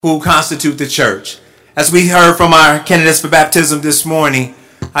who constitute the church. As we heard from our candidates for baptism this morning,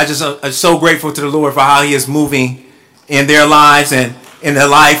 I just am so grateful to the Lord for how he is moving in their lives and in the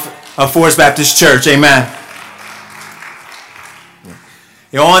life of Forest Baptist Church. Amen.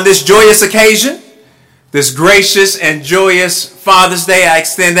 On this joyous occasion, this gracious and joyous Father's Day, I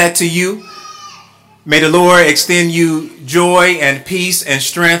extend that to you. May the Lord extend you joy and peace and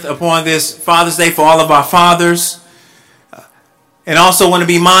strength upon this Father's Day for all of our fathers. And also want to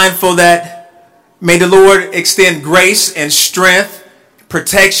be mindful that may the Lord extend grace and strength,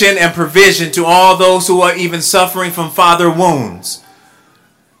 protection and provision to all those who are even suffering from father wounds.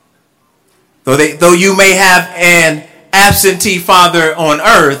 Though you may have an absentee father on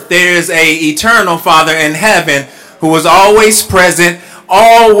earth, there is an eternal Father in heaven who is always present,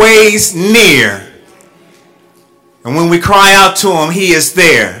 always near. And when we cry out to him, he is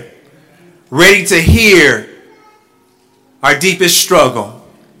there, ready to hear our deepest struggle,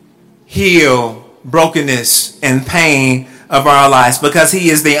 heal brokenness and pain of our lives, because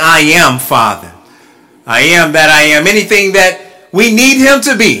he is the I am Father. I am that I am. Anything that we need him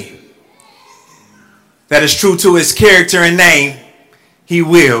to be, that is true to his character and name, he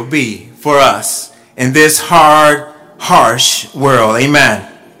will be for us in this hard, harsh world.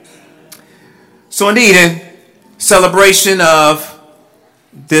 Amen. So indeed, in celebration of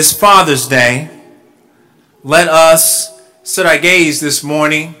this Father's Day, let us set our gaze this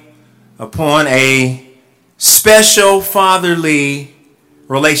morning upon a special fatherly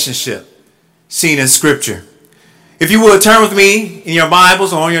relationship seen in Scripture. If you would turn with me in your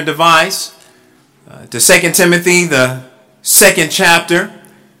Bibles or on your device to 2 Timothy, the 2nd chapter,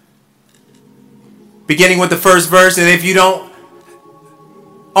 beginning with the first verse. And if you don't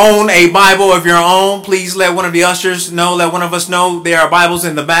own a Bible of your own, please let one of the ushers know, let one of us know there are Bibles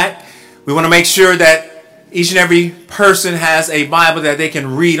in the back. We want to make sure that each and every person has a Bible that they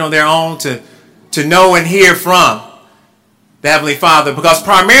can read on their own to know and hear from the Heavenly Father. Because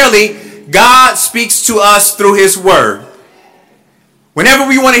primarily, God speaks to us through his word. Whenever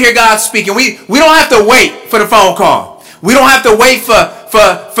we want to hear God speaking, we don't have to wait for the phone call. We don't have to wait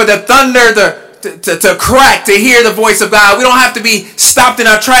for the thunder to crack to hear the voice of God. We don't have to be stopped in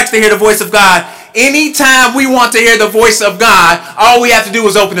our tracks to hear the voice of God. Anytime we want to hear the voice of God, all we have to do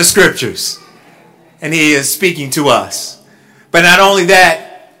is open the Scriptures. And he is speaking to us. But not only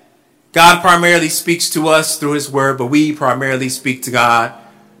that, God primarily speaks to us through his word, but we primarily speak to God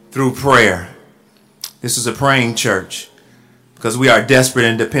through prayer. This is a praying church because we are desperate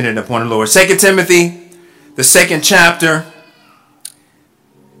and dependent upon the Lord. 2 Timothy, the 2nd chapter.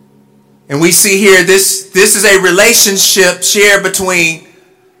 And we see here this is a relationship shared between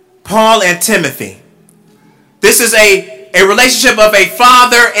Paul and Timothy. This is a relationship of a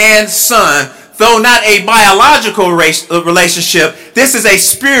father and son. Though not a biological relationship, this is a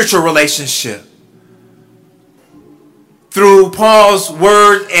spiritual relationship. Through Paul's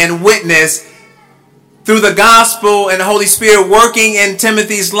word and witness, through the gospel and the Holy Spirit working in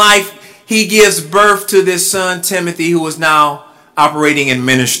Timothy's life, he gives birth to this son, Timothy, who is now operating in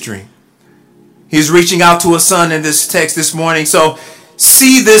ministry. He's reaching out to a son in this text this morning. So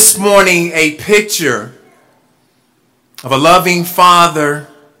see this morning a picture of a loving father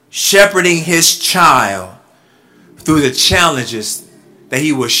shepherding his child through the challenges that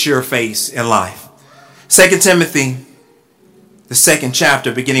he will sure face in life. 2 Timothy, the 2nd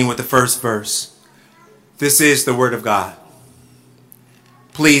chapter, beginning with the first verse. This is the word of God.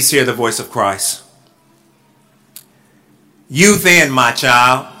 Please hear the voice of Christ. You then, my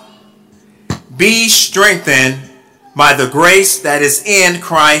child, be strengthened by the grace that is in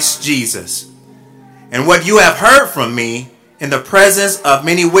Christ Jesus. And what you have heard from me in the presence of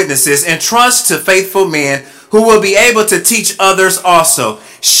many witnesses, entrust to faithful men who will be able to teach others also.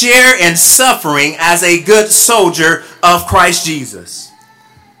 Share in suffering as a good soldier of Christ Jesus.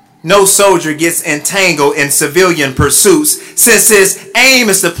 No soldier gets entangled in civilian pursuits, since his aim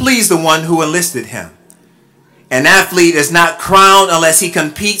is to please the one who enlisted him. An athlete is not crowned unless he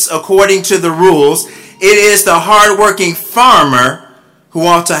competes according to the rules. It is the hardworking farmer who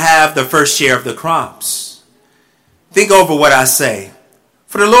ought to have the first share of the crops. Think over what I say,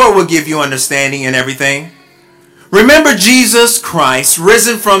 for the Lord will give you understanding in everything. Remember Jesus Christ,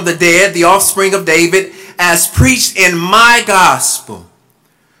 risen from the dead, the offspring of David, as preached in my gospel,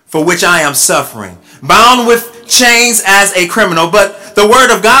 for which I am suffering, bound with chains as a criminal, but the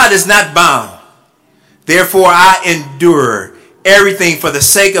word of God is not bound. Therefore I endure everything for the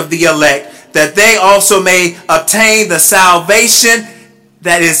sake of the elect, that they also may obtain the salvation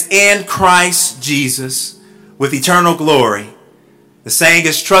that is in Christ Jesus with eternal glory. The saying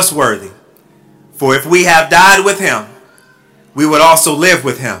is trustworthy. For if we have died with him, we would also live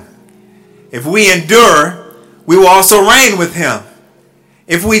with him. If we endure, we will also reign with him.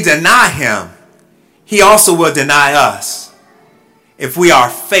 If we deny him, he also will deny us. If we are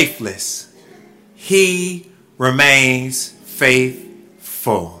faithless, he remains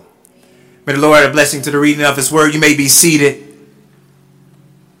faithful. May the Lord add a blessing to the reading of his word. You may be seated.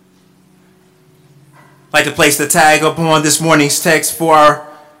 I'd like to place the tag upon this morning's text for our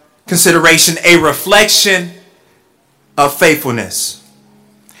consideration: a reflection of faithfulness.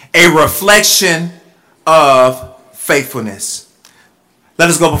 A reflection of faithfulness. Let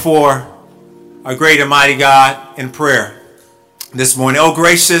us go before our great and mighty God in prayer this morning. Oh,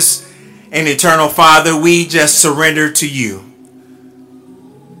 gracious and eternal Father, we just surrender to you.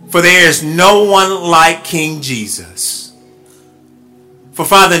 For there is no one like King Jesus. For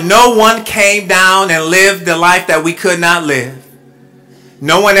Father, no one came down and lived the life that we could not live.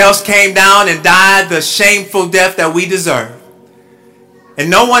 No one else came down and died the shameful death that we deserve. And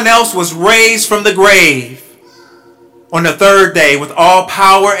no one else was raised from the grave on the third day with all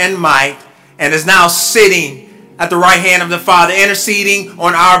power and might, and is now sitting at the right hand of the Father, interceding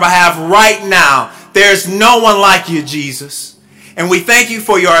on our behalf right now. There's no one like you, Jesus. And we thank you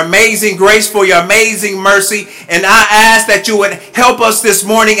for your amazing grace, for your amazing mercy. And I ask that you would help us this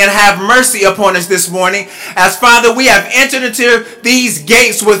morning and have mercy upon us this morning. As Father, we have entered into these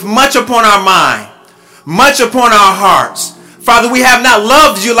gates with much upon our mind, much upon our hearts. Father, we have not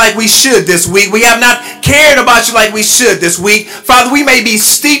loved you like we should this week. We have not cared about you like we should this week. Father, we may be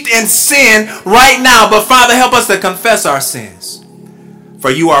steeped in sin right now, but Father, help us to confess our sins.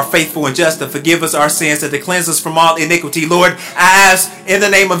 For you are faithful and just to forgive us our sins and to cleanse us from all iniquity. Lord, I ask in the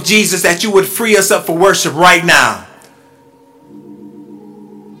name of Jesus that you would free us up for worship right now.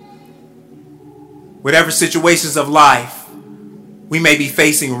 Whatever situations of life we may be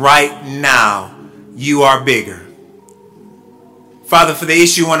facing right now, you are bigger. Father, for the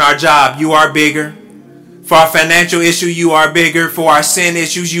issue on our job, you are bigger. For our financial issue, you are bigger. For our sin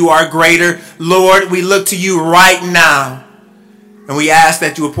issues, you are greater. Lord, we look to you right now. And we ask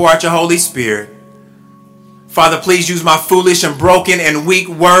that you would pour out your Holy Spirit. Father, please use my foolish and broken and weak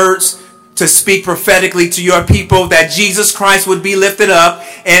words to speak prophetically to your people, that Jesus Christ would be lifted up.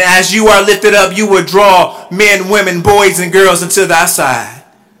 And as you are lifted up, you would draw men, women, boys, and girls into thy side.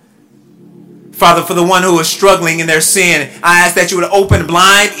 Father, for the one who is struggling in their sin, I ask that you would open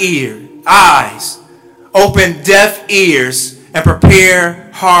blind eyes, open deaf ears, and prepare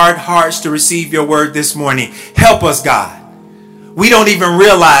hard hearts to receive your word this morning. Help us, God. We don't even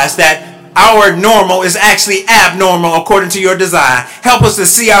realize that our normal is actually abnormal according to your design. Help us to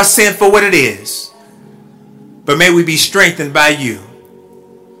see our sin for what it is. But may we be strengthened by you.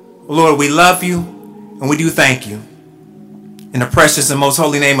 Lord, we love you and we do thank you. In the precious and most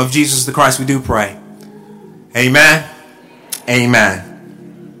holy name of Jesus the Christ, we do pray. Amen. Amen.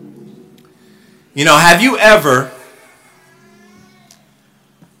 You know, have you ever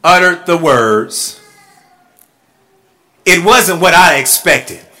uttered the words, "It wasn't what I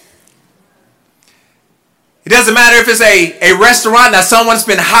expected"? It doesn't matter if it's a restaurant that someone's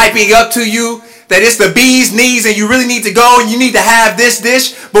been hyping up to you, that it's the bee's knees and you really need to go and you need to have this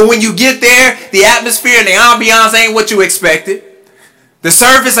dish. But when you get there, the atmosphere and the ambiance ain't what you expected. The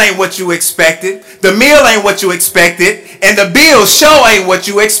service ain't what you expected. The meal ain't what you expected. And the bill show ain't what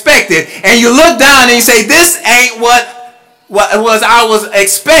you expected. And you look down and you say, this ain't what I was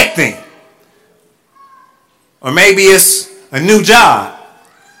expecting. Or maybe it's a new job.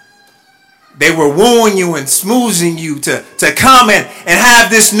 They were wooing you and smoozing you to come and have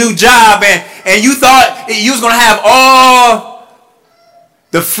this new job. And you thought you was going to have all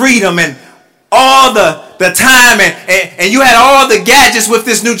the freedom and all the time. And you had all the gadgets with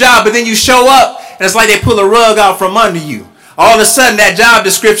this new job. But then you show up and it's like they pull a rug out from under you. All of a sudden that job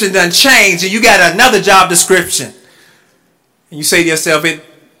description done changed. And you got another job description. And you say to yourself,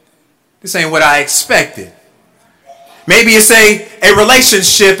 this ain't what I expected. Maybe it's a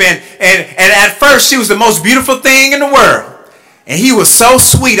relationship and at first she was the most beautiful thing in the world. And he was so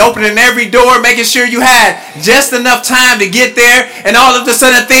sweet, opening every door, making sure you had just enough time to get there. And all of a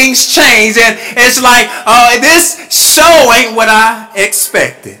sudden things change. And it's like, this show ain't what I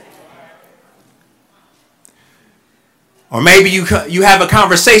expected. Or maybe you have a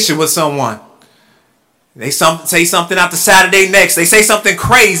conversation with someone. They say something out the Saturday next. They say something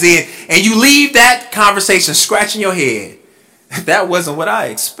crazy and you leave that conversation scratching your head. That wasn't what I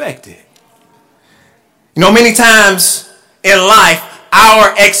expected. You know, many times in life,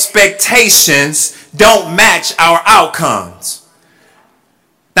 our expectations don't match our outcomes.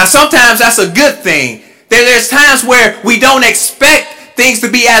 Now, sometimes that's a good thing. There's times where we don't expect things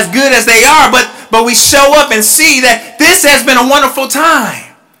to be as good as they are, but but we show up and see that this has been a wonderful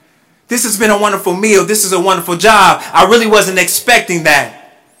time. This has been a wonderful meal. This is a wonderful job. I really wasn't expecting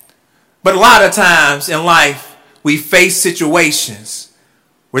that. But a lot of times in life, we face situations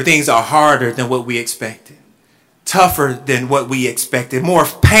where things are harder than what we expected, tougher than what we expected, more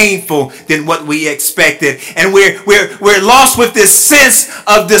painful than what we expected. And we're lost with this sense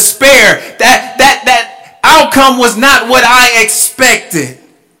of despair. That outcome was not what I expected.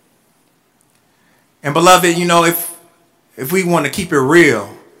 And beloved, you know, if we want to keep it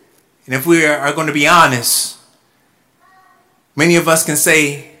real, and if we are going to be honest, many of us can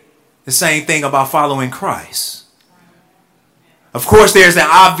say the same thing about following Christ. Of course, there's an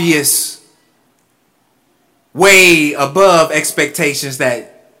obvious way above expectations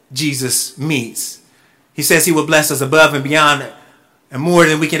that Jesus meets. He says he will bless us above and beyond and more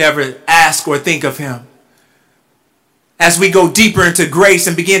than we can ever ask or think of him. As we go deeper into grace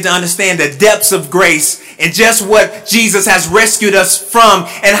and begin to understand the depths of grace and just what Jesus has rescued us from,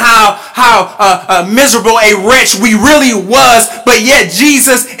 and how miserable a wretch we really was, but yet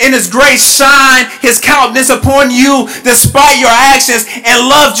Jesus in his grace shined his countenance upon you despite your actions and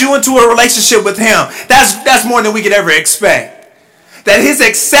loved you into a relationship with him. That's more than we could ever expect. That his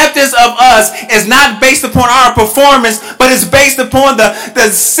acceptance of us is not based upon our performance, but it's based upon the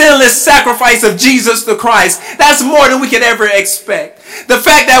sinless sacrifice of Jesus the Christ. That's more than we could ever expect. The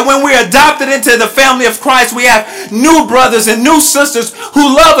fact that when we're adopted into the family of Christ, we have new brothers and new sisters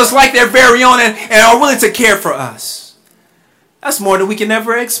who love us like their very own and are willing to care for us. That's more than we can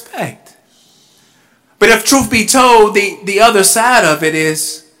ever expect. But if truth be told, the other side of it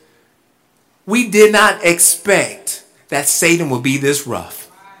is we did not expect that Satan would be this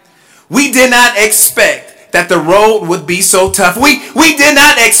rough. We did not expect that the road would be so tough. We did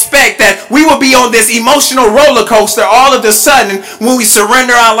not expect that we would be on this emotional roller coaster all of a sudden when we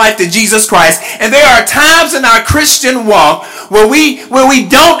surrender our life to Jesus Christ. And there are times in our Christian walk where we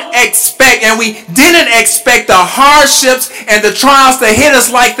don't expect, and we didn't expect, the hardships and the trials to hit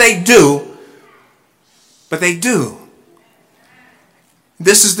us like they do. But they do.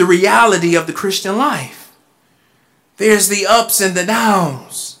 This is the reality of the Christian life. There's the ups and the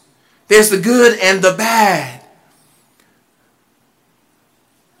downs. There's the good and the bad.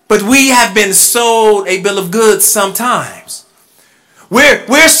 But we have been sold a bill of goods sometimes.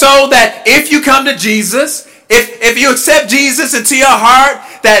 We're sold that if you come to Jesus, if you accept Jesus into your heart,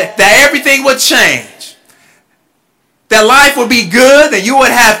 that everything would change. That life would be good, that you would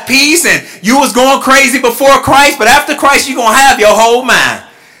have peace, and you was going crazy before Christ, but after Christ you're going to have your whole mind.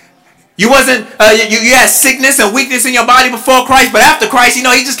 You wasn't, you had sickness and weakness in your body before Christ, but after Christ, you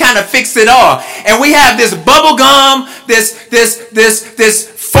know, he just kind of fixed it all. And we have this bubble gum, this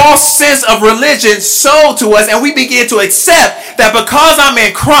false sense of religion sold to us, and we begin to accept that because I'm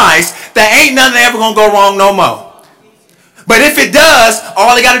in Christ, that ain't nothing ever going to go wrong no more. But if it does,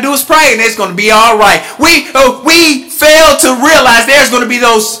 all they got to do is pray, and it's going to be all right. We fail to realize there's going to be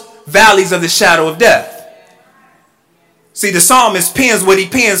those valleys of the shadow of death. See, the psalmist pens what he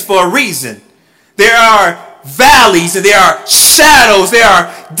pens for a reason. There are valleys and there are shadows. There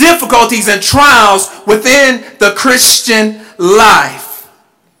are difficulties and trials within the Christian life.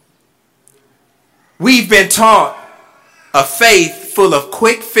 We've been taught a faith full of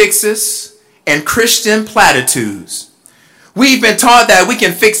quick fixes and Christian platitudes. We've been taught that we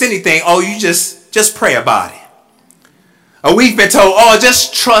can fix anything. Oh, you just pray about it. Or we've been told, oh,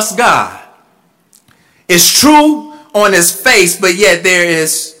 just trust God. It's true on his face, but yet there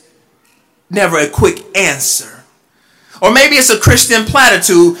is never a quick answer. Or maybe it's a Christian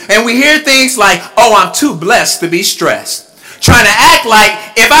platitude, and we hear things like, oh, I'm too blessed to be stressed. Trying to act like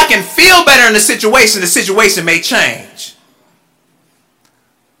if I can feel better in the situation may change.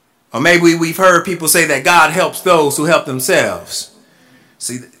 Or maybe we've heard people say that God helps those who help themselves.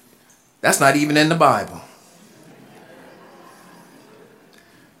 See, that's not even in the Bible.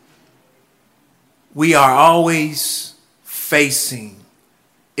 We are always facing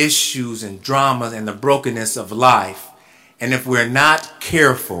issues and dramas and the brokenness of life. And if we're not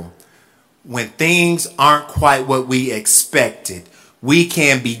careful, when things aren't quite what we expected, we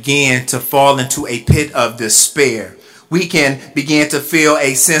can begin to fall into a pit of despair. We can begin to feel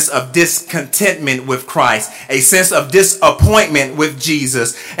a sense of discontentment with Christ, a sense of disappointment with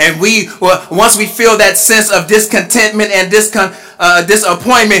Jesus. And once we feel that sense of discontentment and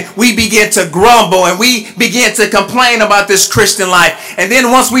disappointment, we begin to grumble and we begin to complain about this Christian life. And then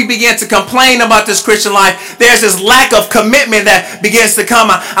once we begin to complain about this Christian life, there's this lack of commitment that begins to come.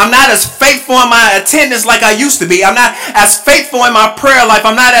 I'm not as faithful in my attendance like I used to be. I'm not as faithful in my prayer life.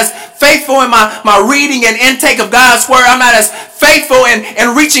 I'm not as faithful in my reading and intake of God's word. I'm not as faithful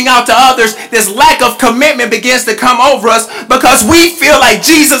in reaching out to others. This lack of commitment begins to come over us because we feel like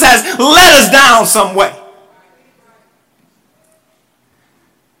Jesus has let us down some way.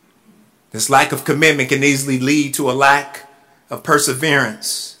 This lack of commitment can easily lead to a lack of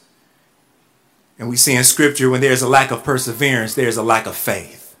perseverance. And we see in Scripture, when there's a lack of perseverance, there's a lack of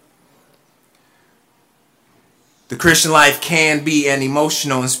faith. The Christian life can be an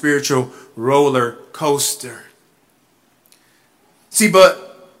emotional and spiritual roller coaster. See,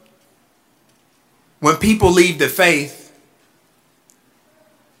 but when people leave the faith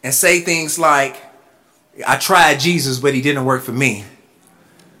and say things like, I tried Jesus, but he didn't work for me,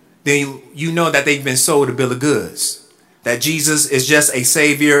 then you know that they've been sold a bill of goods. That Jesus is just a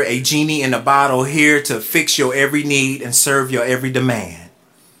savior, a genie in a bottle here to fix your every need and serve your every demand.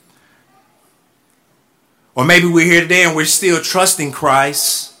 Or maybe we're here today and we're still trusting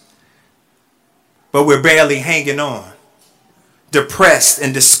Christ, but we're barely hanging on. Depressed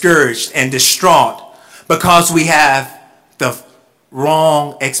and discouraged and distraught because we have the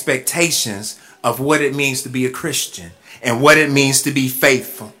wrong expectations of what it means to be a Christian and what it means to be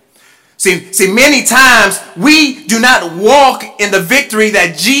faithful. See, many times we do not walk in the victory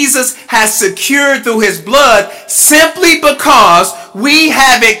that Jesus has secured through his blood simply because we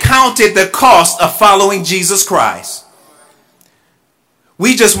haven't counted the cost of following Jesus Christ.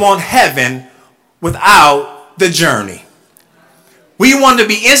 We just want heaven without the journey. We want to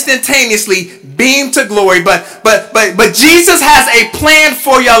be instantaneously beamed to glory, but Jesus has a plan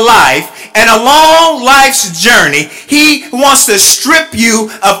for your life. And along life's journey, he wants to strip you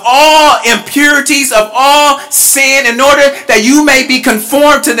of all impurities, of all sin, in order that you may be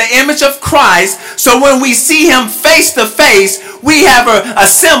conformed to the image of Christ. So when we see him face to face, we have a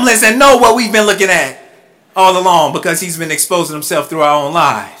semblance and know what we've been looking at all along, because he's been exposing himself through our own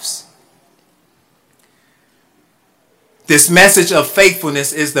lives. This message of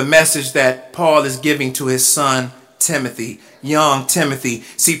faithfulness is the message that Paul is giving to his son Timothy, young Timothy.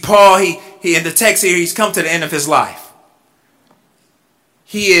 See, Paul, he in the text here, he's come to the end of his life.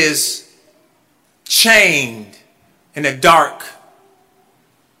 He is chained in a dark,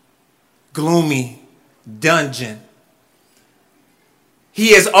 gloomy dungeon.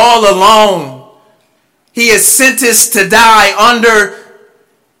 He is all alone. He is sentenced to die under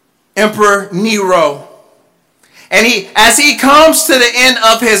Emperor Nero. And as he comes to the end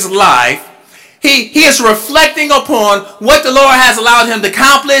of his life, he is reflecting upon what the Lord has allowed him to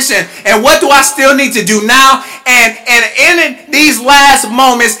accomplish and what do I still need to do now. And in these last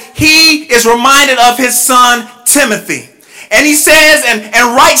moments, he is reminded of his son Timothy. And he says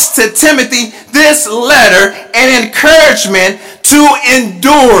and writes to Timothy this letter, an encouragement to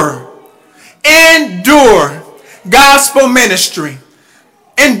endure gospel ministry,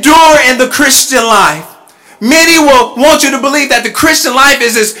 endure in the Christian life. Many will want you to believe that the Christian life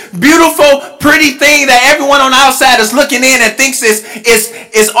is this beautiful, pretty thing that everyone on the outside is looking in and thinks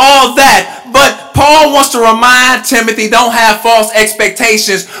is all that. But Paul wants to remind Timothy, don't have false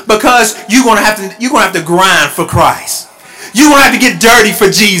expectations, because you're gonna have to grind for Christ. You're gonna have to get dirty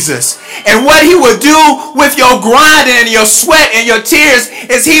for Jesus. And what he will do with your grinding and your sweat and your tears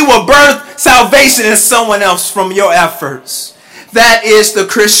is he will birth salvation in someone else from your efforts. That is the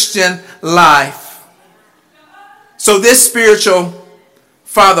Christian life. So this spiritual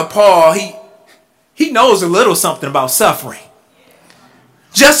father, Paul, he knows a little something about suffering.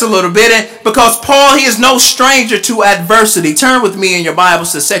 Just a little bit. And because Paul, he is no stranger to adversity. Turn with me in your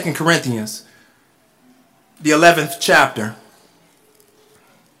Bibles to 2 Corinthians, the 11th chapter.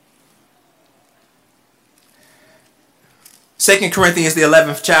 2 Corinthians, the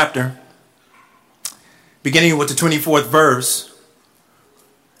 11th chapter, beginning with the 24th verse.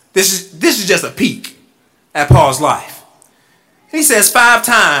 This is just a peek at Paul's life. He says, 5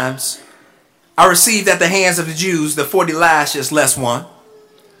 times I received at the hands of the Jews the 40 lashes less one.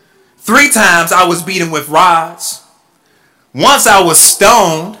 3 times I was beaten with rods. Once I was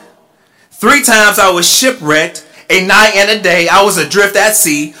stoned. 3 times I was shipwrecked. A night and a day I was adrift at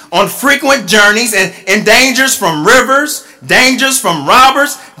sea, on frequent journeys and dangers from rivers, dangers from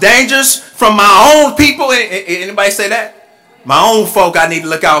robbers, dangers from my own people. Anybody say that? My own folk I need to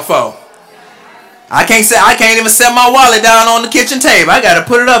look out for. I can't even set my wallet down on the kitchen table. I got to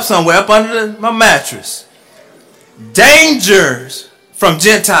put it up somewhere, up under my mattress. Dangers from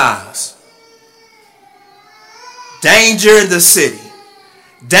Gentiles. Danger in the city.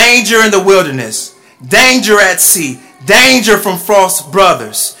 Danger in the wilderness. Danger at sea. Danger from false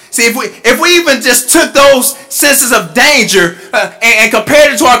brothers. See, if we even just took those senses of danger and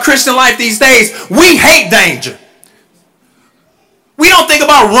compared it to our Christian life these days, we hate danger. We don't think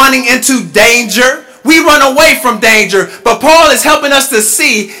about running into danger. We run away from danger. But Paul is helping us to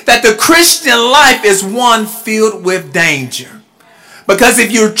see that the Christian life is one filled with danger. Because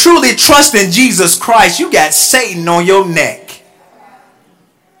if you truly trust in Jesus Christ, you got Satan on your neck.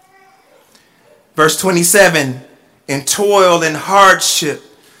 Verse 27, in toil and hardship,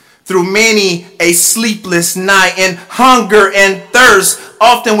 through many a sleepless night, in hunger and thirst,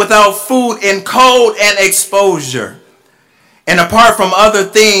 often without food, in cold and exposure. And apart from other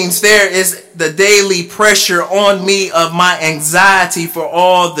things, there is the daily pressure on me of my anxiety for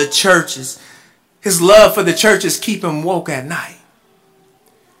all the churches. His love for the churches keep him woke at night.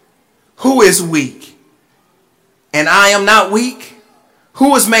 Who is weak? And I am not weak?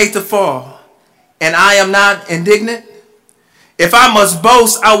 Who is made to fall? And I am not indignant? If I must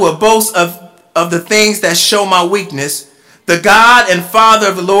boast, I will boast of the things that show my weakness. The God and Father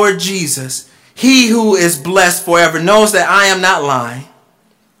of the Lord Jesus, he who is blessed forever, knows that I am not lying.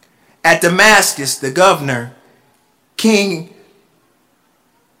 At Damascus, the governor, King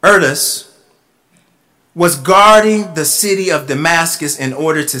Aretas, was guarding the city of Damascus in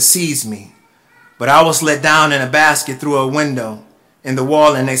order to seize me. But I was let down in a basket through a window in the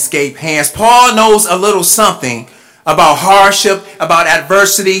wall and escaped hands. Paul knows a little something about hardship, about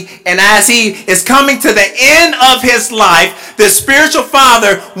adversity. And as he is coming to the end of his life, the spiritual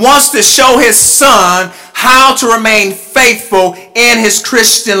father wants to show his son how to remain faithful in his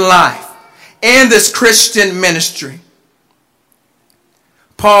Christian life, in this Christian ministry.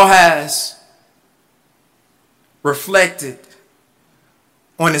 Paul has reflected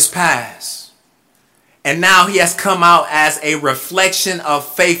on his past. And now he has come out as a reflection of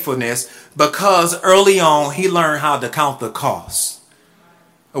faithfulness, because early on he learned how to count the cost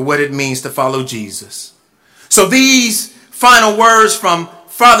of what it means to follow Jesus. So these final words from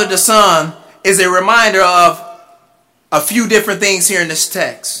Father to Son is a reminder of a few different things here in this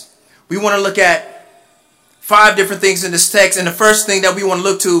text. We want to look at 5 different things in this text. And the first thing that we want to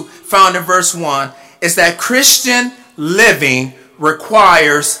look to, found in verse 1, is that Christian living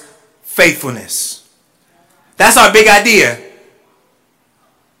requires faithfulness. That's our big idea.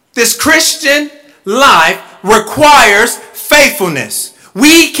 This Christian life requires faithfulness.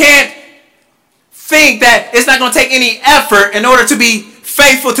 We can't think that it's not going to take any effort in order to be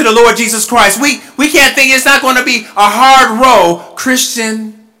faithful to the Lord Jesus Christ. We can't think it's not going to be a hard road.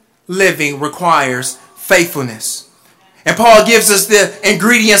 Christian living requires faithfulness. And Paul gives us the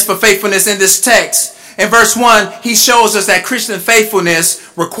ingredients for faithfulness in this text. In verse 1, he shows us that Christian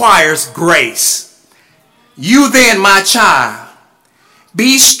faithfulness requires grace. You then, my child,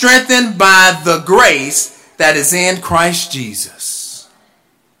 be strengthened by the grace that is in Christ Jesus.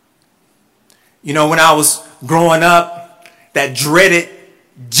 You know, when I was growing up, that dreaded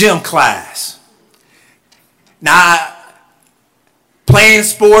gym class. Now, playing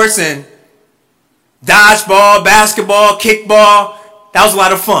sports and dodgeball, basketball, kickball, that was a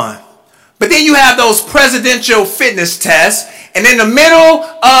lot of fun. But then you have those presidential fitness tests, and in the middle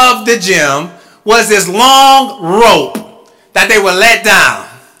of the gym was this long rope that they would let down.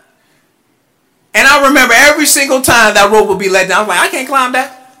 And I remember every single time that rope would be let down, I was like, I can't climb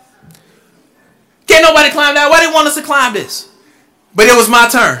that. Can't nobody climb that. Why do they want us to climb this? But it was my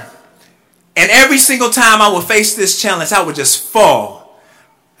turn. And every single time I would face this challenge, I would just fall.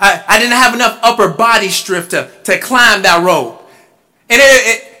 I didn't have enough upper body strength to climb that rope. And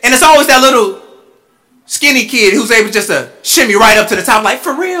it's always that little skinny kid who's able just to shimmy right up to the top. Like,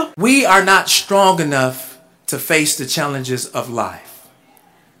 for real? We are not strong enough to face the challenges of life.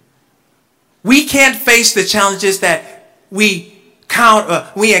 We can't face the challenges that we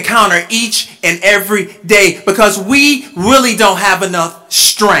encounter each and every day because we really don't have enough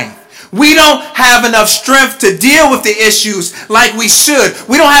strength. We don't have enough strength to deal with the issues like we should.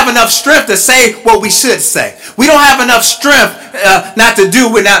 We don't have enough strength to say what we should say. We don't have enough strength not to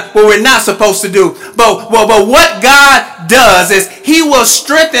do what we're not supposed to do. But what God does is he will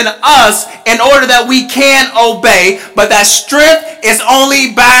strengthen us in order that we can obey. But that strength is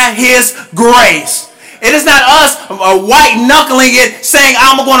only by his grace. It is not us white knuckling it, saying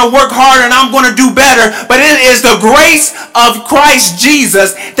I'm going to work harder and I'm going to do better. But it is the grace of Christ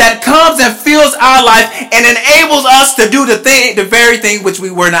Jesus that comes and fills our life and enables us to do the very thing which we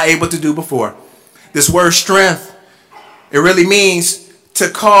were not able to do before. This word strength, it really means to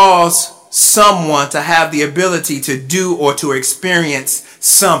cause someone to have the ability to do or to experience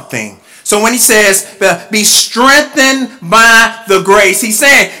something. So when he says, be strengthened by the grace, he's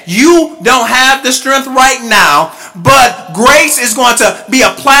saying you don't have the strength right now, but grace is going to be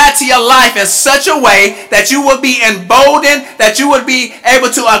applied to your life in such a way that you will be emboldened, that you would be able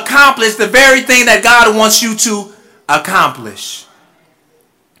to accomplish the very thing that God wants you to accomplish.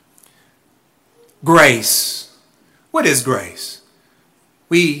 Grace. What is grace?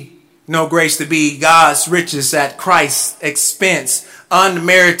 We know grace to be God's riches at Christ's expense,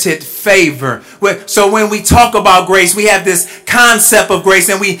 unmerited favor. So when we talk about grace, we have this concept of grace,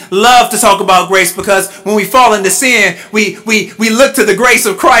 and we love to talk about grace because when we fall into sin, we look to the grace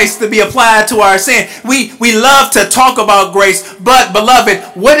of Christ to be applied to our sin. We love to talk about grace, but beloved,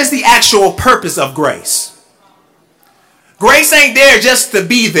 what is the actual purpose of grace? Grace ain't there just to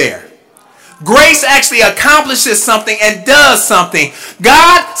be there. Grace actually accomplishes something and does something.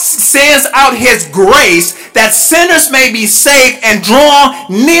 God sends out his grace that sinners may be saved and drawn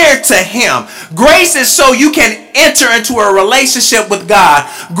near to him. Grace is so you can enter into a relationship with God.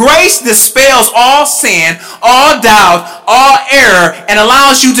 Grace dispels all sin, all doubt, all error, and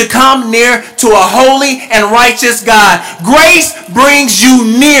allows you to come near to a holy and righteous God. Grace brings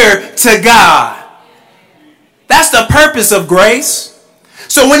you near to God. That's the purpose of grace.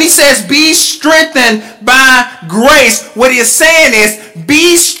 So when he says be strengthened by grace, what he is saying is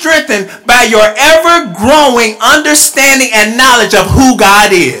be strengthened by your ever-growing understanding and knowledge of who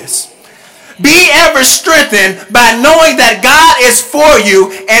God is. Be ever strengthened by knowing that God is for you,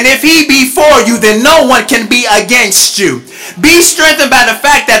 and if he be for you, then no one can be against you. Be strengthened by the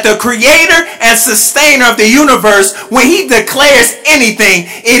fact that the creator and sustainer of the universe, when he declares anything,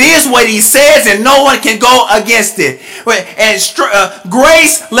 it is what he says and no one can go against it. And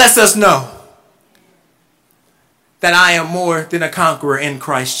grace lets us know that I am more than a conqueror in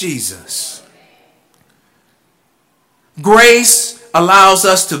Christ Jesus. Grace allows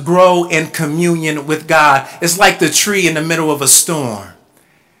us to grow in communion with God. It's like the tree in the middle of a storm.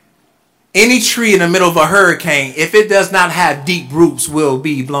 Any tree in the middle of a hurricane, if it does not have deep roots, will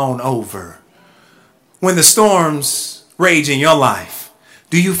be blown over. When the storms rage in your life,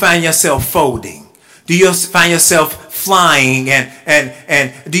 do you find yourself folding? Do you find yourself flying?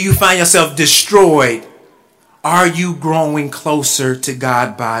 And do you find yourself destroyed? Are you growing closer to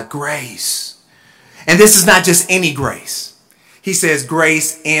God by grace? And this is not just any grace. He says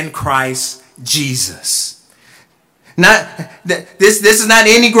grace in Christ Jesus. This is not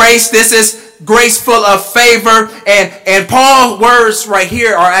any grace. This is grace full of favor. And Paul's words right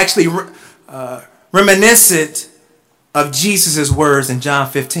here are actually reminiscent of Jesus' words in John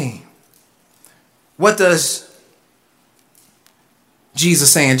 15. What does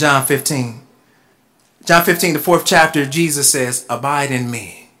Jesus say in John 15? John 15, the 4th chapter, Jesus says, abide in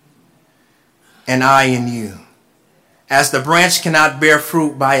me, and I in you. As the branch cannot bear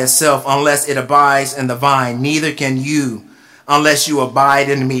fruit by itself unless it abides in the vine, neither can you unless you abide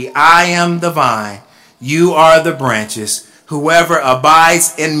in me. I am the vine, you are the branches. Whoever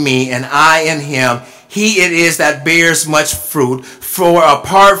abides in me and I in him, he it is that bears much fruit. For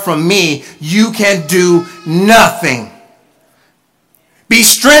apart from me, you can do nothing. Be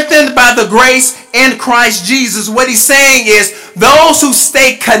strengthened by the grace in Christ Jesus. What he's saying is those who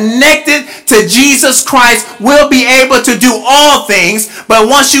stay connected to Jesus Christ will be able to do all things. But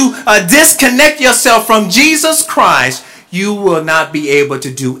once you disconnect yourself from Jesus Christ, you will not be able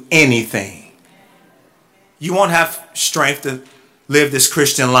to do anything. You won't have strength to live this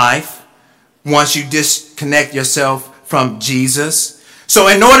Christian life once you disconnect yourself from Jesus. So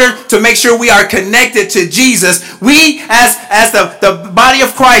in order to make sure we are connected to Jesus, we as the body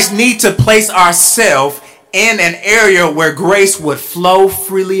of Christ need to place ourselves in an area where grace would flow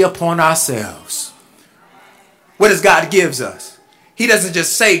freely upon ourselves. What does God gives us? He doesn't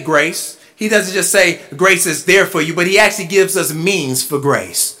just say grace. He doesn't just say grace is there for you, but he actually gives us means for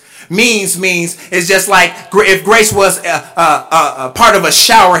grace. Means is just like if grace was a part of a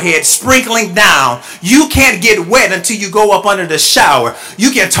shower head sprinkling down. You can't get wet until you go up under the shower.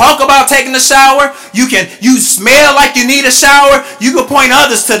 You can talk about taking a shower. You smell like you need a shower. You can point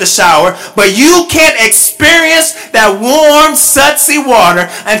others to the shower. But you can't experience that warm, sudsy water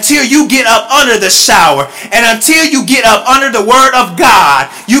until you get up under the shower. And until you get up under the word of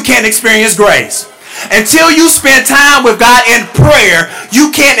God, you can't experience grace. Until you spend time with God in prayer,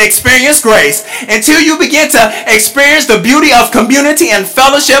 you can't experience grace. Until you begin to experience the beauty of community and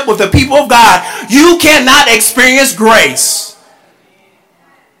fellowship with the people of God, you cannot experience grace.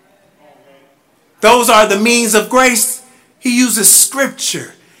 Those are the means of grace. He uses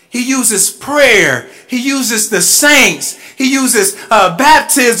scripture. He uses prayer. He uses the saints. He uses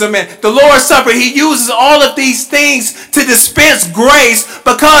baptism and the Lord's Supper. He uses all of these things to dispense grace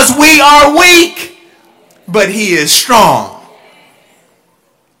because we are weak. But he is strong.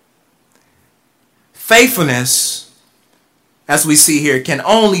 Faithfulness, as we see here, can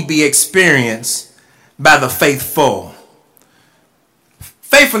only be experienced by the faithful.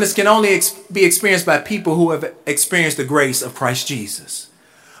 Faithfulness can only be experienced by people who have experienced the grace of Christ Jesus.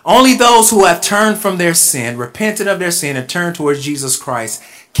 Only those who have turned from their sin, repented of their sin, and turned towards Jesus Christ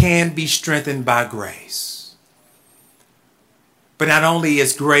can be strengthened by grace. But not only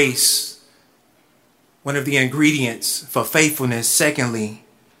is grace one of the ingredients for faithfulness, secondly,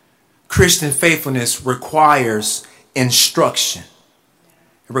 Christian faithfulness requires instruction.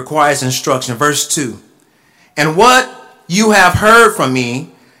 It requires instruction. Verse 2. And what you have heard from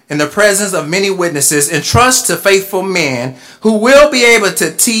me in the presence of many witnesses, entrust to faithful men who will be able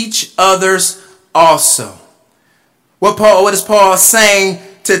to teach others also. What is Paul saying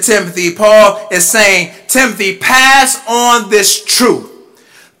to Timothy? Paul is saying, Timothy, pass on this truth.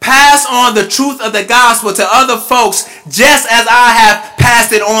 Pass on the truth of the gospel to other folks just as I have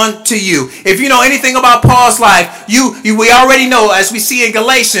passed it on to you. If you know anything about Paul's life, we already know, as we see in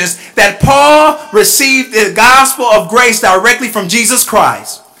Galatians, that Paul received the gospel of grace directly from Jesus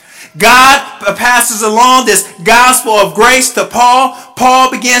Christ. God passes along this gospel of grace to Paul.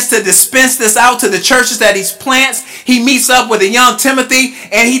 Paul begins to dispense this out to the churches that he plants. He meets up with a young Timothy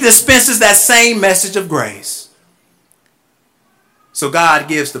and he dispenses that same message of grace. So God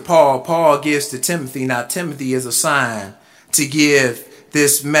gives to Paul, Paul gives to Timothy. Now Timothy is assigned to give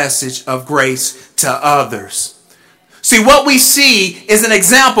this message of grace to others. See, what we see is an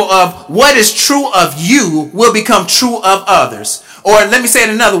example of what is true of you will become true of others. Or let me say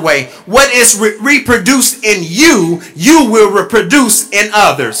it another way. What is reproduced in you, you will reproduce in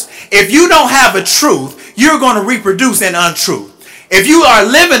others. If you don't have a truth, you're going to reproduce an untruth. If you are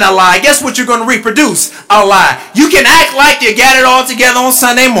living a lie, guess what you're going to reproduce? A lie. You can act like you got it all together on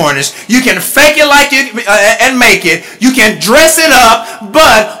Sunday mornings. You can fake it like it and make it. You can dress it up,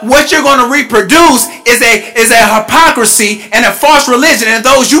 but what you're going to reproduce is a hypocrisy and a false religion and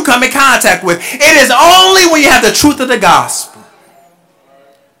those you come in contact with. It is only when you have the truth of the gospel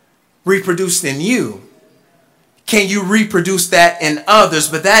reproduced in you can you reproduce that in others,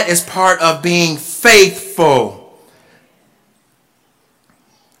 but that is part of being faithful.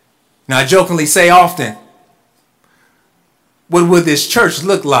 Now, I jokingly say often, what would this church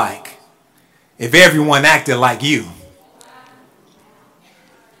look like if everyone acted like you?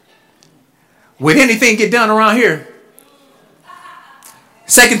 Would anything get done around here?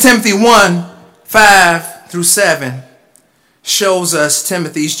 2 Timothy 1:5-7 shows us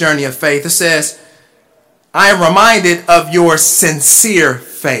Timothy's journey of faith. It says, I am reminded of your sincere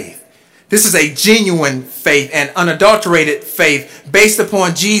faith. This is a genuine faith and unadulterated faith based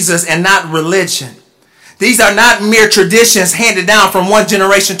upon Jesus and not religion. These are not mere traditions handed down from one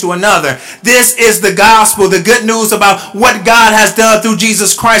generation to another. This is the gospel, the good news about what God has done through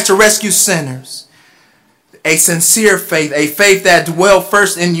Jesus Christ to rescue sinners. A sincere faith, a faith that dwelled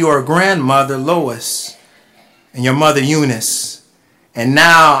first in your grandmother Lois and your mother Eunice, and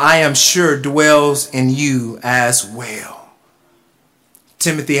now I am sure dwells in you as well.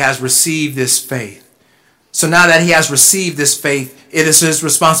 Timothy has received this faith. So now that he has received this faith, it is his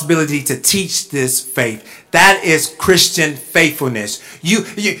responsibility to teach this faith. That is Christian faithfulness. You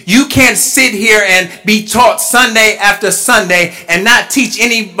can't sit here and be taught Sunday after Sunday and not teach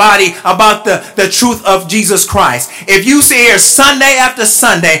anybody about the truth of Jesus Christ. If you sit here Sunday after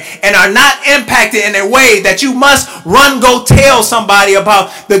Sunday and are not impacted in a way that you must go tell somebody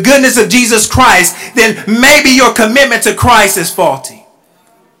about the goodness of Jesus Christ, then maybe your commitment to Christ is faulty.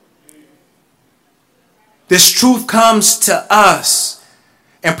 This truth comes to us.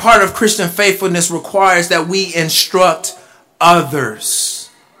 And part of Christian faithfulness requires that we instruct others.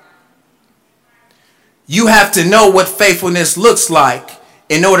 You have to know what faithfulness looks like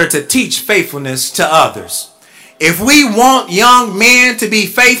in order to teach faithfulness to others. If we want young men to be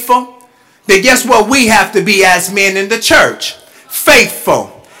faithful, then guess what we have to be as men in the church?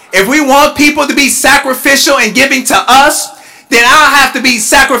 Faithful. If we want people to be sacrificial in giving to us, then I'll have to be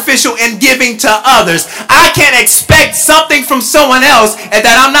sacrificial in giving to others. I can't expect something from someone else and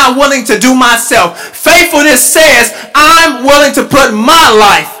that I'm not willing to do myself. Faithfulness says I'm willing to put my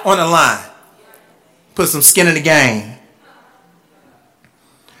life on the line. Put some skin in the game.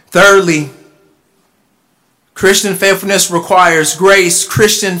 Thirdly, Christian faithfulness requires grace.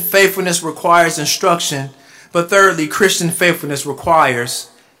 Christian faithfulness requires instruction. But thirdly, Christian faithfulness requires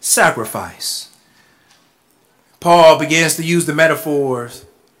sacrifice. Paul begins to use the metaphors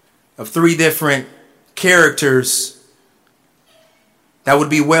of three different characters that would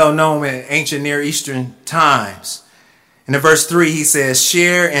be well known in ancient Near Eastern times. And in verse 3, he says,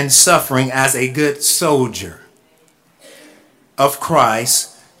 share in suffering as a good soldier of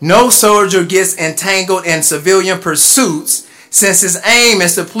Christ. No soldier gets entangled in civilian pursuits, since his aim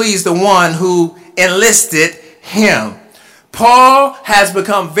is to please the one who enlisted him. Paul has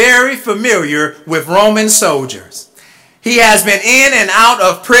become very familiar with Roman soldiers. He has been in and out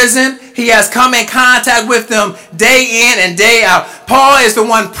of prison. He has come in contact with them day in and day out. Paul is the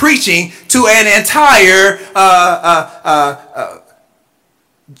one preaching to an entire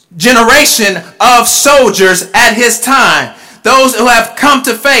generation of soldiers at his time. Those who have come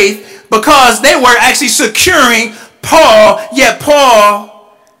to faith because they were actually securing Paul, yet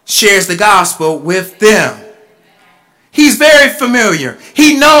Paul shares the gospel with them. He's very familiar.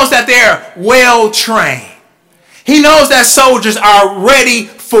 He knows that they're well trained. He knows that soldiers are ready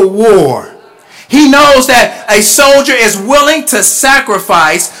for war. He knows that a soldier is willing to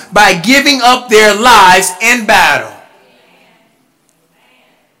sacrifice by giving up their lives in battle.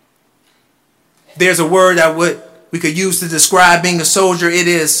 There's a word that we could use to describe being a soldier. It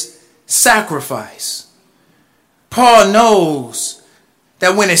is sacrifice. Paul knows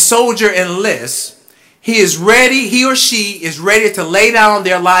that when a soldier enlists, he or she is ready to lay down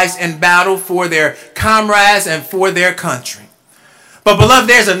their lives in battle for their comrades and for their country. But beloved,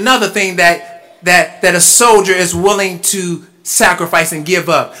 there's another thing that a soldier is willing to sacrifice and give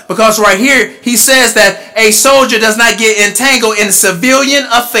up. Because right here, he says that a soldier does not get entangled in civilian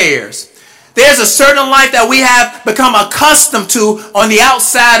affairs. There's a certain life that we have become accustomed to on the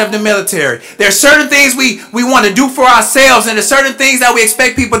outside of the military. There are certain things we want to do for ourselves, and there's certain things that we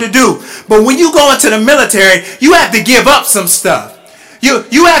expect people to do. But when you go into the military, you have to give up some stuff.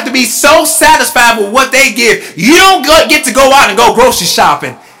 You have to be so satisfied with what they give. You don't get to go out and go grocery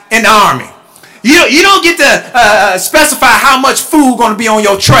shopping in the Army. You don't get to specify how much food going to be on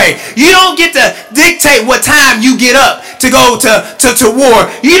your tray. You don't get to dictate what time you get up to go to war.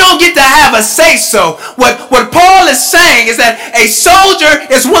 You don't get to have a say-so. What Paul is saying is that a soldier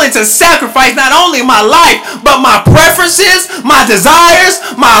is willing to sacrifice not only my life, but my preferences, my desires,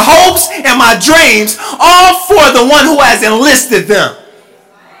 my hopes, and my dreams, all for the one who has enlisted them.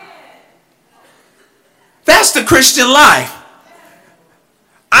 That's the Christian life.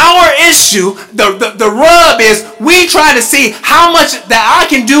 Our issue, the rub is we try to see how much that I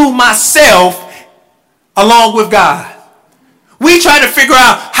can do myself along with God. We try to figure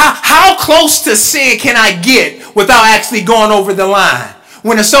out how close to sin can I get without actually going over the line.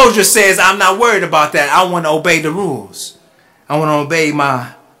 When a soldier says, I'm not worried about that. I want to obey the rules. I want to obey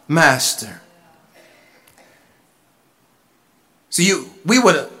my master. So we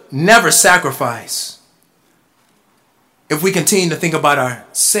would never sacrifice if we continue to think about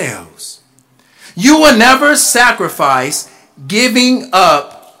ourselves. You will never sacrifice giving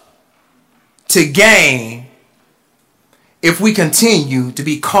up to gain if we continue to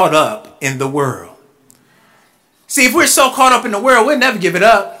be caught up in the world. See, if we're so caught up in the world, we'll never give it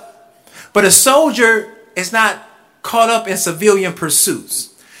up. But a soldier is not caught up in civilian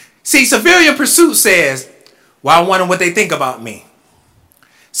pursuits. See, civilian pursuit says, well, I wonder what they think about me.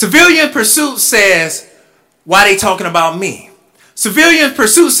 Civilian pursuit says, why are they talking about me? Civilian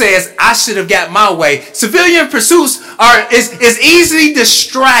pursuit says, I should have got my way. Civilian pursuits is easily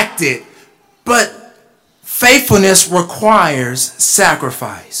distracted, but faithfulness requires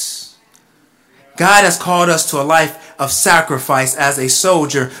sacrifice. God has called us to a life of sacrifice as a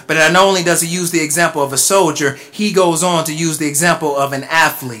soldier, but not only does he use the example of a soldier, he goes on to use the example of an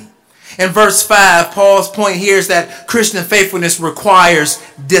athlete. In verse 5, Paul's point here is that Christian faithfulness requires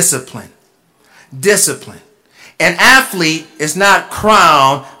discipline. Discipline. An athlete is not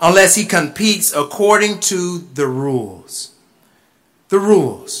crowned unless he competes according to the rules. The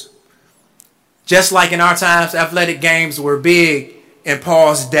rules. Just like in our times, athletic games were big in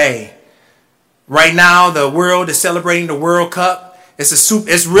Paul's day. Right now, the world is celebrating the World Cup.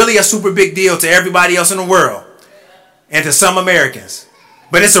 It's really a super big deal to everybody else in the world and to some Americans.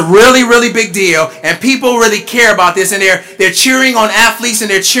 But it's a really, really big deal, and people really care about this, and they're cheering on athletes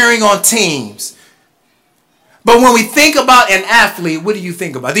and they're cheering on teams. But when we think about an athlete, what do you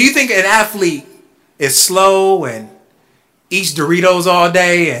think about? Do you think an athlete is slow and eats Doritos all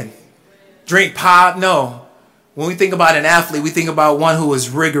day and drink pop? No. When we think about an athlete, we think about one who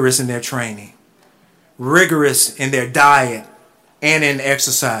is rigorous in their training, rigorous in their diet and in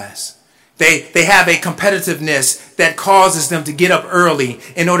exercise. They have a competitiveness that causes them to get up early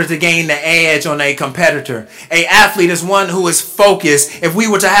in order to gain the edge on a competitor. An athlete is one who is focused. If we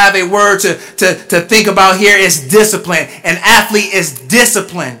were to have a word to think about here, it's discipline. An athlete is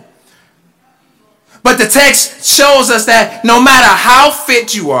disciplined. But the text shows us that no matter how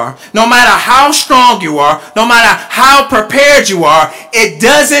fit you are, no matter how strong you are, no matter how prepared you are, it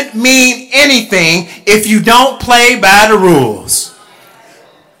doesn't mean anything if you don't play by the rules.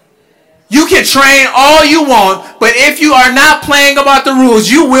 You can train all you want, but if you are not playing about the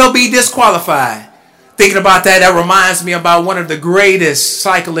rules, you will be disqualified. Thinking about that reminds me about one of the greatest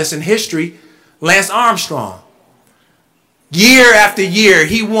cyclists in history, Lance Armstrong. Year after year,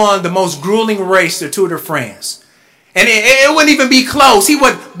 he won the most grueling race, the Tour de France. And it wouldn't even be close. He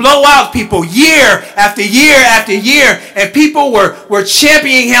would blow out people year after year after year. And people were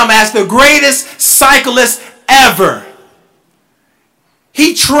championing him as the greatest cyclist ever.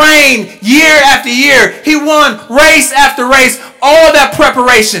 He trained year after year. He won race after race. All that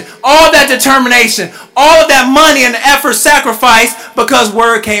preparation, all that determination, all of that money and effort sacrificed because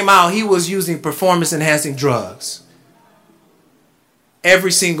word came out he was using performance-enhancing drugs.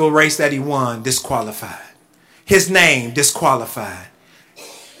 Every single race that he won, disqualified. His name, disqualified.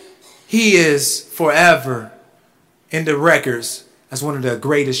 He is forever in the records as one of the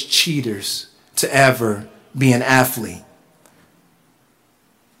greatest cheaters to ever be an athlete.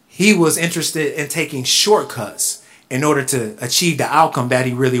 He was interested in taking shortcuts in order to achieve the outcome that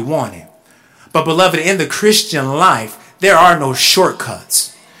he really wanted. But beloved, in the Christian life, there are no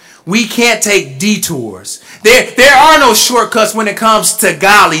shortcuts. We can't take detours. There are no shortcuts when it comes to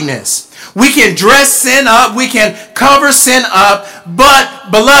godliness. We can dress sin up. We can cover sin up.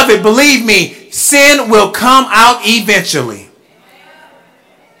 But beloved, believe me, sin will come out eventually.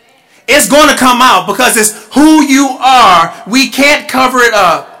 It's going to come out because it's who you are. We can't cover it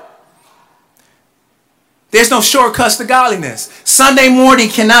up. There's no shortcuts to godliness. Sunday morning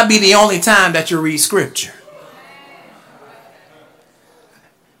cannot be the only time that you read scripture.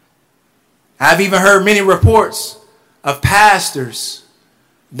 I've even heard many reports of pastors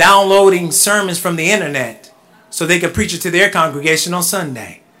downloading sermons from the internet so they can preach it to their congregation on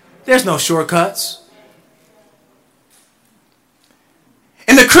Sunday. There's no shortcuts.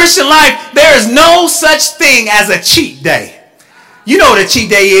 In the Christian life, there is no such thing as a cheat day. You know what a cheat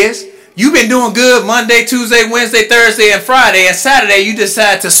day is. You've been doing good Monday, Tuesday, Wednesday, Thursday, and Friday. And Saturday, you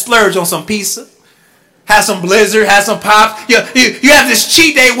decide to splurge on some pizza. Have some Blizzard, have some Pops. You have this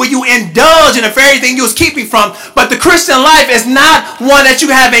cheat day where you indulge in the very thing you was keeping from. But the Christian life is not one that you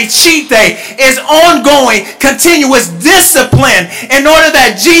have a cheat day. It's ongoing, continuous discipline in order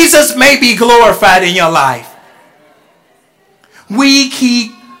that Jesus may be glorified in your life. We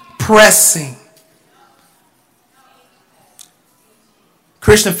keep pressing.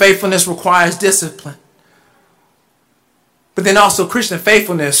 Christian faithfulness requires discipline. But then also Christian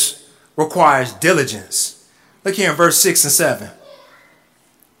faithfulness requires diligence. Look here in verse 6 and 7.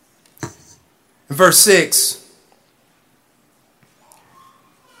 In verse 6,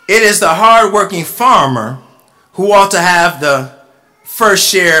 it is the hardworking farmer who ought to have the first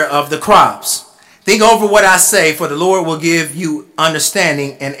share of the crops. Think over what I say, for the Lord will give you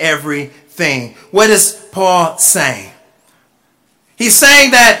understanding in everything. What is Paul saying? He's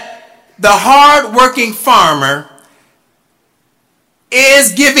saying that the hard-working farmer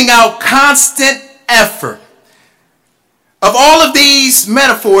is giving out constant effort. Of all of these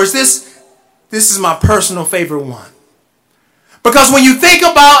metaphors, this is my personal favorite one. Because when you think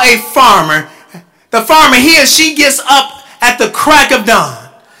about a farmer, the farmer, he or she gets up at the crack of dawn.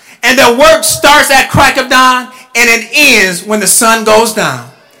 And their work starts at crack of dawn and it ends when the sun goes down.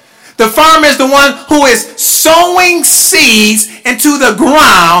 The farmer is the one who is sowing seeds into the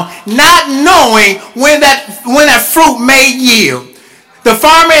ground, not knowing when that fruit may yield. The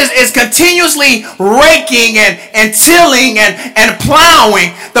farmer is continuously raking and tilling and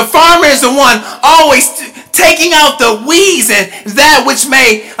plowing. The farmer is the one always taking out the weeds and that which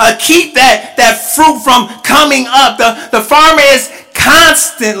may keep that fruit from coming up. The farmer is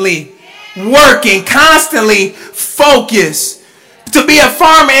constantly working, constantly focused. To be a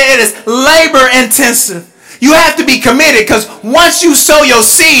farmer, it is labor intensive. You have to be committed because once you sow your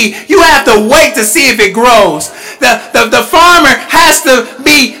seed, you have to wait to see if it grows. The farmer has to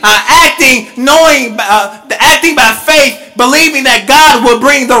be acting by faith, believing that God will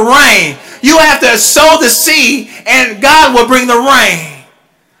bring the rain. You have to sow the seed and God will bring the rain.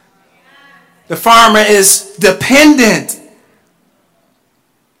 The farmer is dependent,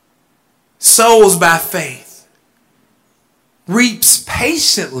 sows by faith, reaps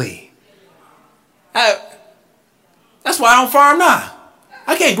patiently. That's why I don't farm now.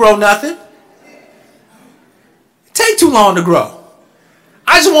 I can't grow nothing. It take too long to grow.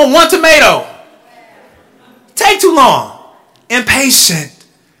 I just want one tomato. Take too long. Impatient.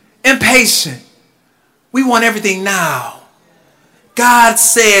 We want everything now. God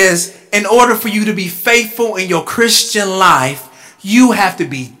says in order for you to be faithful in your Christian life, you have to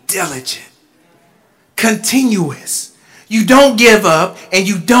be diligent, continuous. You don't give up and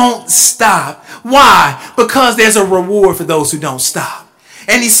you don't stop. Why? Because there's a reward for those who don't stop.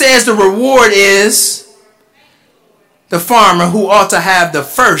 And he says the reward is the farmer who ought to have the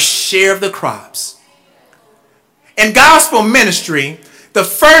first share of the crops. In gospel ministry, the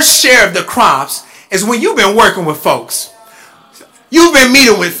first share of the crops is when you've been working with folks You've been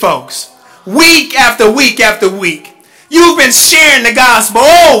meeting with folks week after week after week. You've been sharing the gospel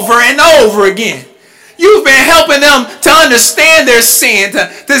over and over again. You've been helping them to understand their sin,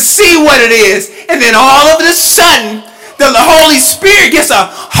 to see what it is. And then all of a sudden, the Holy Spirit gets a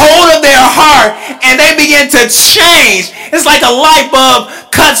hold of their heart and they begin to change. It's like a light bulb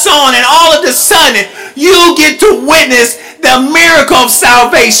cuts on, and all of a sudden, you get to witness the miracle of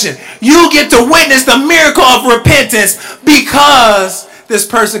salvation. You get to witness the miracle of repentance because this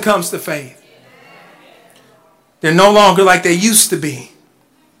person comes to faith. They're no longer like they used to be.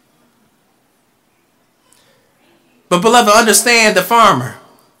 But beloved, understand the farmer.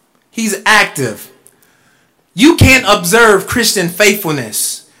 He's active. You can't observe Christian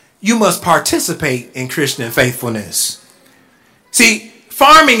faithfulness. You must participate in Christian faithfulness. See,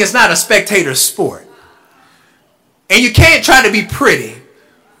 farming is not a spectator sport. And you can't try to be pretty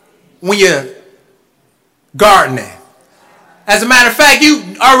when you're gardening. As a matter of fact,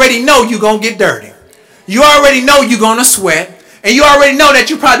 you already know you're going to get dirty. You already know you're going to sweat. And you already know that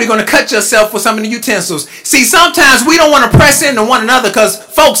you're probably going to cut yourself with some of the utensils. See, sometimes we don't want to press into one another because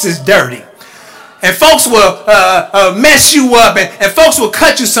folks is dirty. And folks will mess you up, and folks will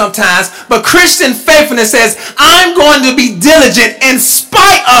cut you sometimes. But Christian faithfulness says, I'm going to be diligent in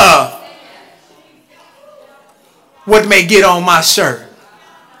spite of what may get on my shirt.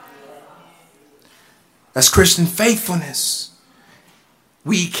 That's Christian faithfulness.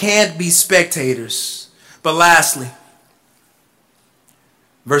 We can't be spectators. But lastly,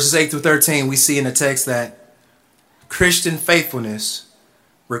 verses 8 through 13, we see in the text that Christian faithfulness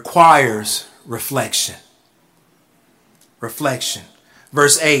requires reflection. Reflection.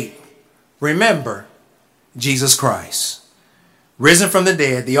 Verse 8, remember Jesus Christ, risen from the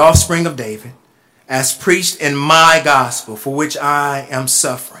dead, the offspring of David, as preached in my gospel, for which I am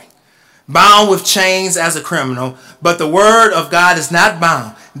suffering, bound with chains as a criminal, but the word of God is not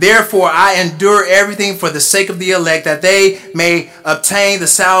bound. Therefore, I endure everything for the sake of the elect, that they may obtain the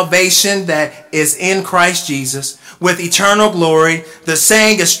salvation that is in Christ Jesus with eternal glory. The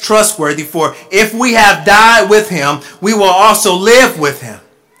saying is trustworthy, for if we have died with him, we will also live with him.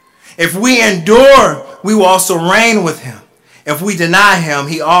 If we endure, we will also reign with him. If we deny him,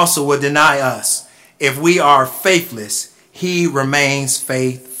 he also will deny us. If we are faithless, he remains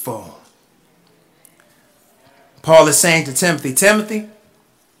faithful. Paul is saying to Timothy, Timothy,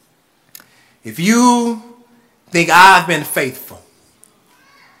 if you think I've been faithful,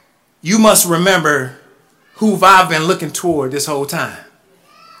 you must remember who I've been looking toward this whole time.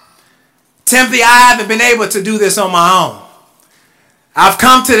 Timothy, I haven't been able to do this on my own. I've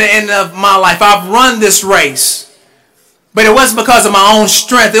come to the end of my life. I've run this race. But it wasn't because of my own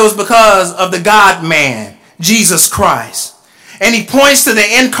strength. It was because of the God-man, Jesus Christ. And he points to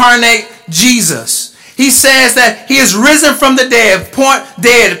the incarnate Jesus. He says that he is risen from the dead,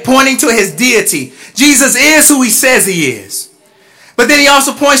 pointing to his deity. Jesus is who he says he is. But then he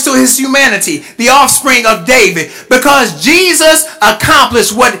also points to his humanity, the offspring of David, because Jesus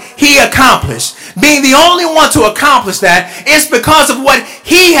accomplished what he accomplished. Being the only one to accomplish that, it's because of what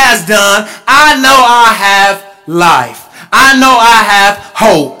he has done. I know I have life. I know I have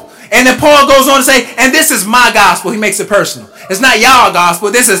hope. And then Paul goes on to say, and this is my gospel. He makes it personal. It's not y'all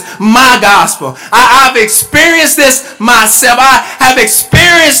gospel. This is my gospel. I've experienced this myself. I have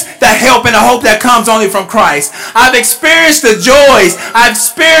experienced the help and the hope that comes only from Christ. I've experienced the joys. I've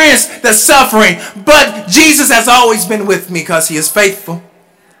experienced the suffering. But Jesus has always been with me because he is faithful.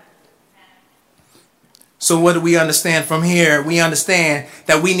 So what do we understand from here? We understand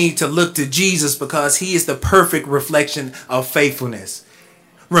that we need to look to Jesus because he is the perfect reflection of faithfulness.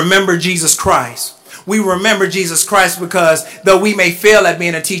 Remember Jesus Christ. We remember Jesus Christ because though we may fail at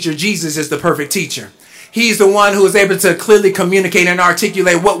being a teacher, Jesus is the perfect teacher. He's the one who is able to clearly communicate and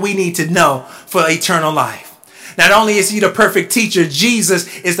articulate what we need to know for eternal life. Not only is he the perfect teacher,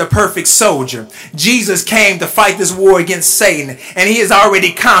 Jesus is the perfect soldier. Jesus came to fight this war against Satan, and he has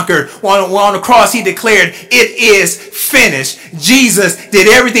already conquered. On the cross, he declared, it is finished. Jesus did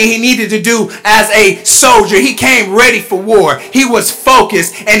everything he needed to do as a soldier. He came ready for war. He was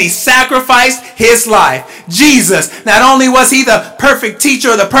focused, and he sacrificed his life. Jesus, not only was he the perfect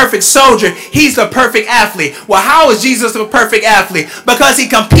teacher or the perfect soldier, he's the perfect athlete. Well, how is Jesus the perfect athlete? Because he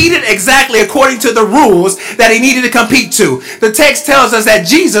competed exactly according to the rules that he needed to compete to. The text tells us that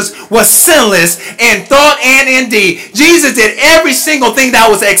Jesus was sinless in thought and in deed. Jesus did every single thing that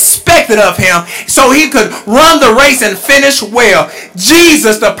was expected of him so he could run the race and finish well.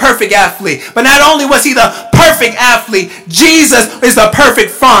 Jesus, the perfect athlete. But not only was he the perfect athlete, Jesus is the perfect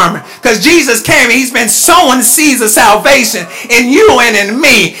farmer. Because Jesus came and he's been sowing seeds of salvation in you and in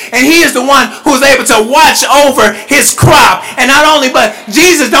me. And he is the one who's able to watch over his crop. And not only, but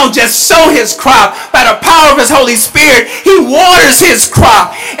Jesus don't just sow his crop. By the power of his Holy Spirit, he waters his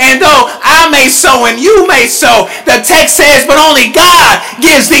crop. And though I may sow and you may sow, the text says, but only God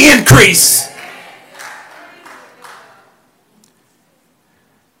gives the increase.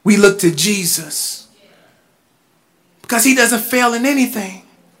 We look to Jesus because he doesn't fail in anything.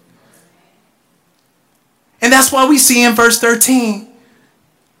 And that's why we see in verse 13,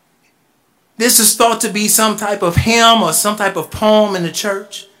 this is thought to be some type of hymn or some type of poem in the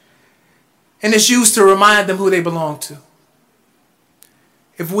church. And it's used to remind them who they belong to.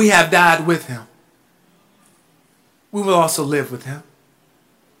 If we have died with him, we will also live with him.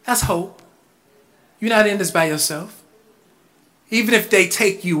 That's hope. You're not in this by yourself. Even if they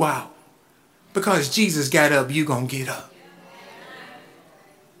take you out, because Jesus got up, you're going to get up.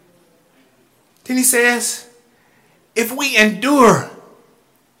 Then he says, if we endure,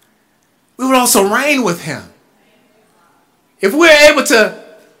 we will also reign with him. If we're able to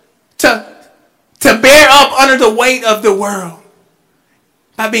bear up under the weight of the world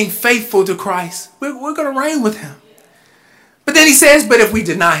by being faithful to Christ, we're going to reign with him. But then he says, but if we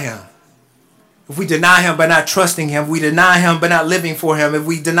deny him, if we deny him by not trusting him, if we deny him by not living for him, if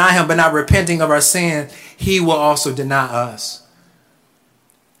we deny him by not repenting of our sin, he will also deny us.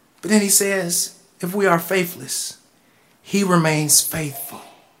 But then he says, if we are faithless, he remains faithful.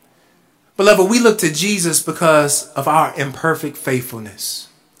 Beloved, we look to Jesus because of our imperfect faithfulness.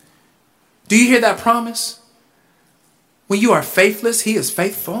 Do you hear that promise? When you are faithless, he is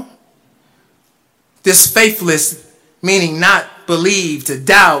faithful. This faithless meaning not believe, to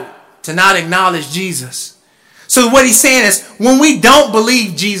doubt, to not acknowledge Jesus. So what he's saying is, when we don't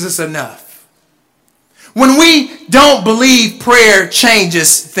believe Jesus enough, when we don't believe prayer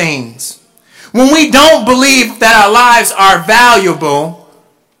changes things, when we don't believe that our lives are valuable,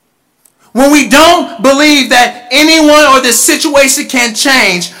 when we don't believe that anyone or the situation can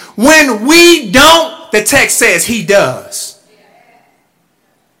change, when we don't, the text says he does.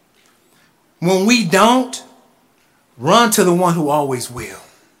 When we don't, run to the one who always will.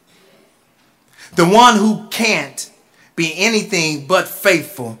 The one who can't be anything but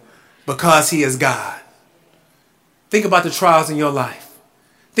faithful because he is God. Think about the trials in your life.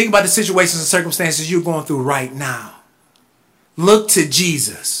 Think about the situations and circumstances you're going through right now. Look to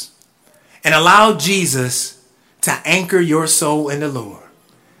Jesus and allow Jesus to anchor your soul in the Lord.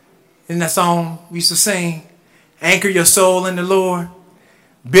 Isn't that song we used to sing? Anchor your soul in the Lord.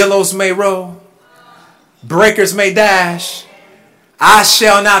 Billows may roll. Breakers may dash. I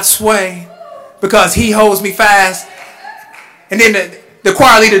shall not sway because he holds me fast. And then the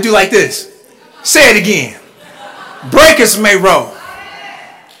choir leader do like this. Say it again. Breakers may roll.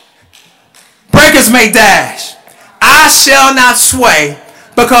 Breakers may dash. I shall not sway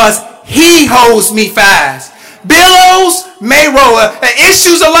because he holds me fast. Billows may roll.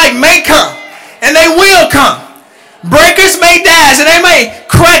 Issues of life may come, and they will come. Breakers may dash, and they may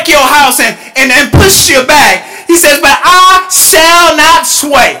crack your house and push you back. He says, but I shall not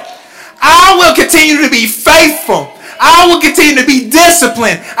sway. I will continue to be faithful. I will continue to be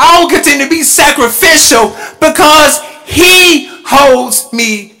disciplined. I will continue to be sacrificial because he holds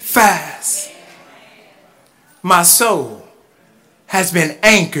me fast. My soul has been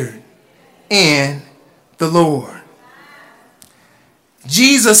anchored in the Lord.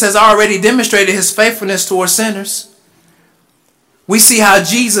 Jesus has already demonstrated his faithfulness towards sinners. We see how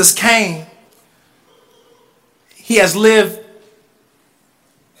Jesus came. He has lived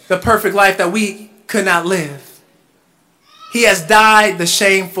the perfect life that we could not live. He has died the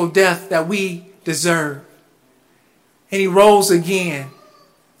shameful death that we deserve. And he rose again.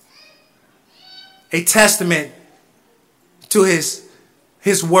 A testament to his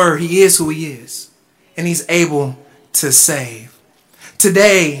word. He is who he is. And he's able to save.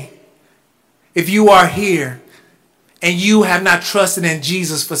 Today, if you are here and you have not trusted in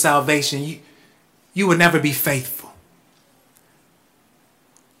Jesus for salvation, you will never be faithful.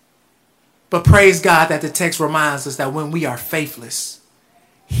 But praise God that the text reminds us that when we are faithless,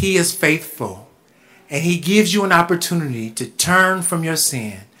 he is faithful. And he gives you an opportunity to turn from your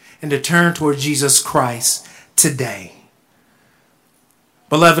sin and to turn toward Jesus Christ today.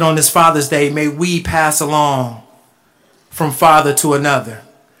 Beloved, on this Father's Day, may we pass along from father to another,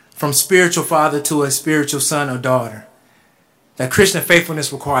 from spiritual father to a spiritual son or daughter, that Christian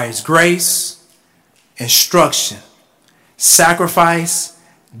faithfulness requires grace, instruction, sacrifice,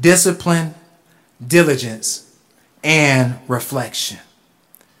 discipline, diligence, and reflection.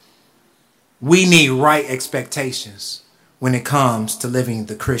 We need right expectations when it comes to living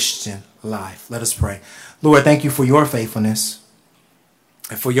the Christian life. Let us pray. Lord, thank you for your faithfulness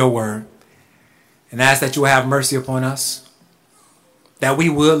and for your word. And ask that you will have mercy upon us, that we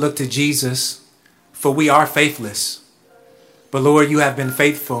will look to Jesus, for we are faithless. But Lord, you have been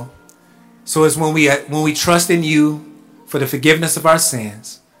faithful. So it's when we trust in you for the forgiveness of our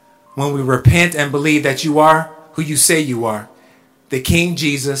sins, when we repent and believe that you are who you say you are, the King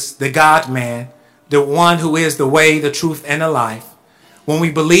Jesus, the God-man, the one who is the way, the truth, and the life. When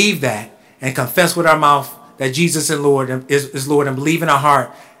we believe that and confess with our mouth that Jesus is Lord and believe in our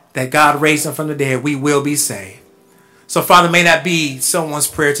heart that God raised him from the dead, we will be saved. So, Father, may that be someone's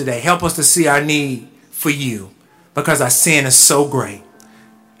prayer today. Help us to see our need for you because our sin is so great.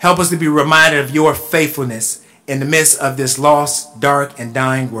 Help us to be reminded of your faithfulness in the midst of this lost, dark, and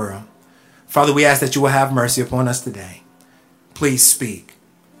dying world. Father, we ask that you will have mercy upon us today. Please speak.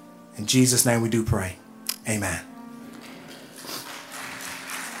 In Jesus' name we do pray. Amen.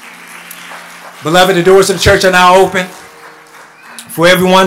 Beloved, the doors of the church are now open for everyone.